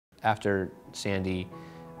after Sandy,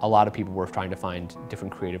 a lot of people were trying to find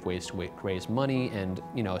different creative ways to raise money, and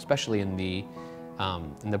especially in the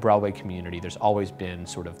Broadway community, there's always been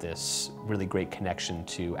sort of this really great connection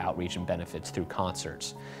to outreach and benefits through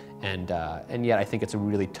concerts. And yet I think it's a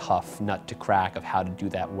really tough nut to crack of how to do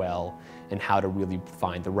that well and how to really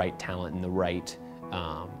find the right talent and the right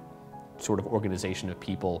sort of organization of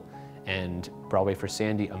people. And Broadway for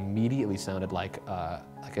Sandy immediately sounded like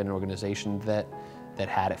an organization that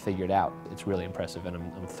had it figured out. It's really impressive, and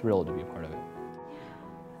I'm thrilled to be a part of it.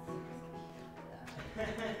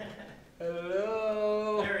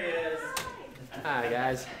 Hello. There he is. Hi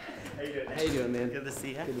guys. How you doing? How you doing, man? Good to see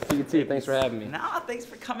you. Good to see you too. Thanks for having me. No, thanks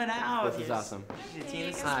for coming out. This is awesome.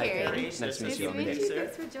 Hi, Carrie. Nice to meet you.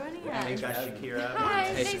 Thanks for joining us. Thanks for Shakira. Hi,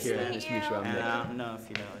 Hey, nice Shakira. to Nice to meet you. And I don't know if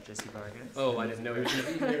you know Jesse Vargas. Oh, I didn't know he was going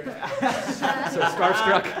to be here. So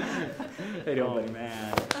starstruck. How you doing, buddy?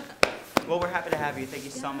 Man. Well, we're happy to have you. Thank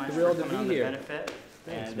you so much Thrilled for to coming on be the here. benefit.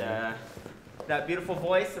 Thanks, And man. that beautiful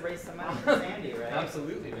voice to raise some money for Sandy, right?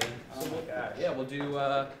 Absolutely, man. Oh my gosh. Yeah, we'll do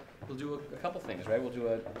a couple things, right? We'll do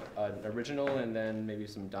an original and then maybe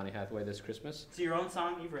some Donny Hathaway this Christmas. So your own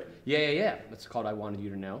song you've written? Yeah. It's called I Wanted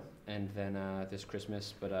You to Know, and then this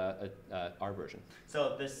Christmas, but our version.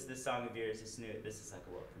 So this song of yours is new. This is like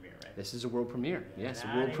a world premiere, right? This is a world premiere. Yes, a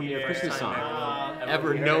Outta world premiere here. Christmas song. Oh,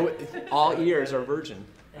 Ever no, all ears are virgin.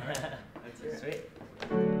 That's sweet.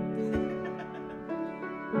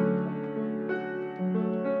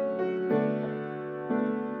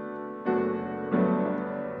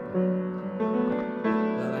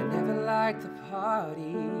 Well, I never liked the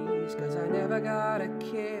parties, 'cause I never got a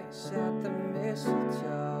kiss at the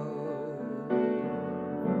mistletoe.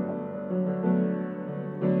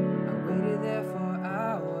 I waited there for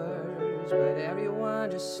hours, but everyone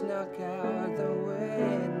just snuck out the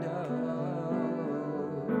window.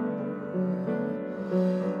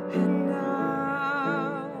 And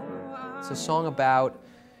now It's a song about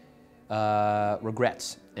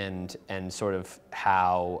regrets and sort of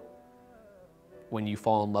how when you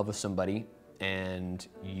fall in love with somebody and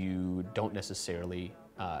you don't necessarily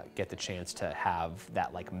get the chance to have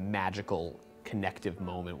that like magical connective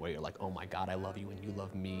moment where you're like, oh my God, I love you and you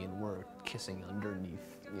love me and we're kissing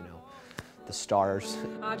underneath, the stars.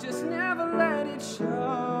 I just never let it show,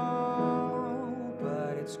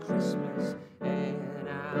 but it's Christmas and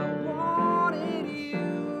I wanted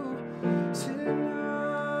you to know.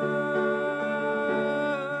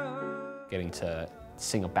 Getting to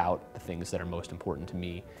sing about the things that are most important to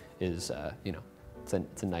me is,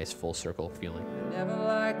 it's a nice full circle feeling. I never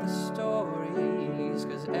liked the stories,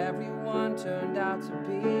 'cause everyone turned out to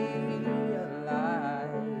be a lie.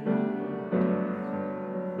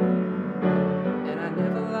 And I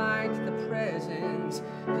never liked the presents,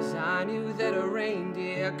 'cause I knew that a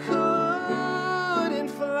reindeer couldn't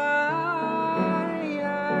fly.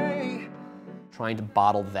 Trying to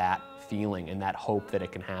bottle that feeling and that hope that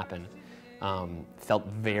it can happen felt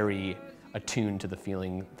very attuned to the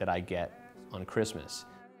feeling that I get on Christmas.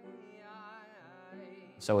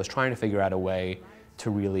 So I was trying to figure out a way to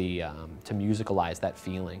really to musicalize that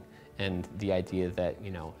feeling, and the idea that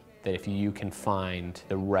that if you can find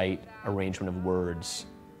the right arrangement of words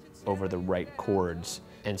over the right chords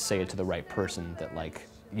and say it to the right person, that like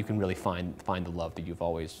you can really find the love that you've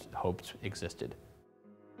always hoped existed.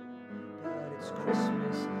 But it's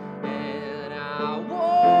Christmas and I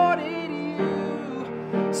wanted you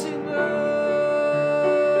to know.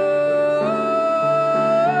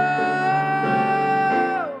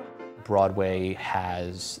 Broadway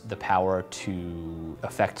has the power to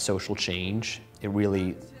affect social change. It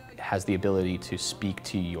really has the ability to speak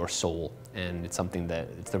to your soul, and it's something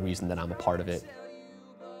it's the reason that I'm a part of it.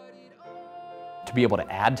 To be able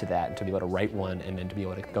to add to that, and to be able to write one, and then to be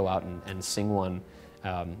able to go out and sing one,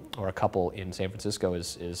 or a couple in San Francisco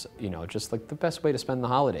is just like the best way to spend the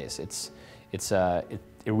holidays.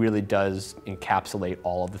 It really does encapsulate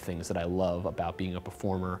all of the things that I love about being a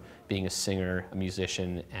performer, being a singer, a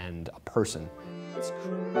musician, and a person. It's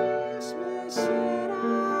Christmas and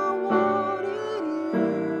I wanted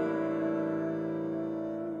you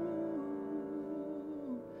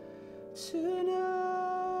to know.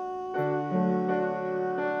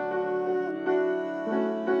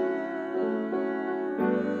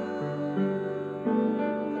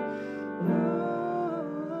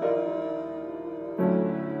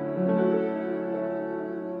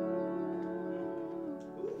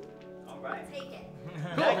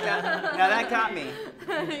 Now that got me.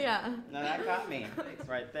 Yeah. Now that got me. It's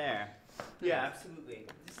right there. Yeah, absolutely.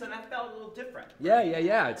 So that felt a little different.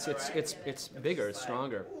 Yeah. It's bigger, it's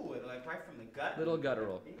stronger. Ooh, like right from the gut. Little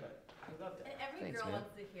guttural. I loved it. Every Thanks, girl man.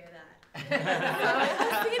 wants to hear that. So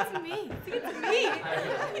I think it's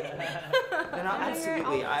no,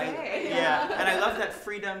 absolutely. Yeah, and I love that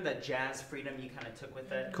freedom, that jazz freedom you kind of took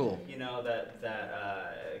with it. Cool. You know, that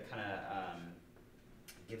kind of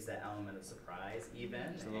gives that element of surprise, even.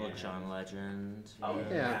 It's a little John Legend. Oh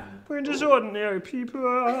Yeah. We're just ordinary people.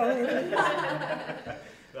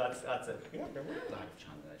 That's a yeah. There were a lot of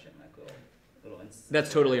John Legend, like little.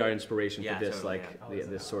 That's totally our inspiration Yeah, for this, totally, like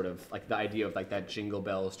this sort of like the idea of like that jingle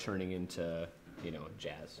bells turning into, you know,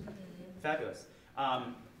 jazz. Fabulous.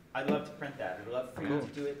 I'd love to print that. I'd love for you to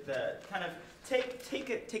do it. The kind of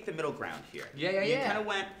take the middle ground here. Yeah. You kind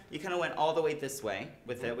of went all the way this way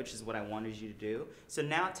with it, which is what I wanted you to do. So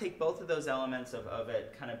now take both of those elements of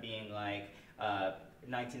it kind of being like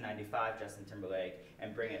 1995 Justin Timberlake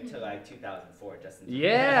and bring it to like 2004 Justin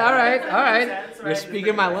Timberlake. Yeah, all right. Sense, You're right?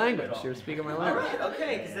 speaking my Right in the language. middle. You're speaking my All language. right,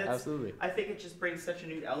 okay. 'Cause Absolutely. I think it just brings such a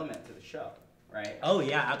new element to the show, right? Oh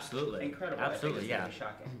yeah, absolutely. Incredible. Absolutely, I think it's yeah. gonna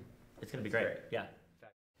be shocking. It's gonna be great. Yeah.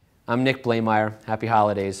 I'm Nick Blaemire. Happy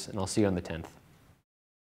holidays, and I'll see you on the 10th.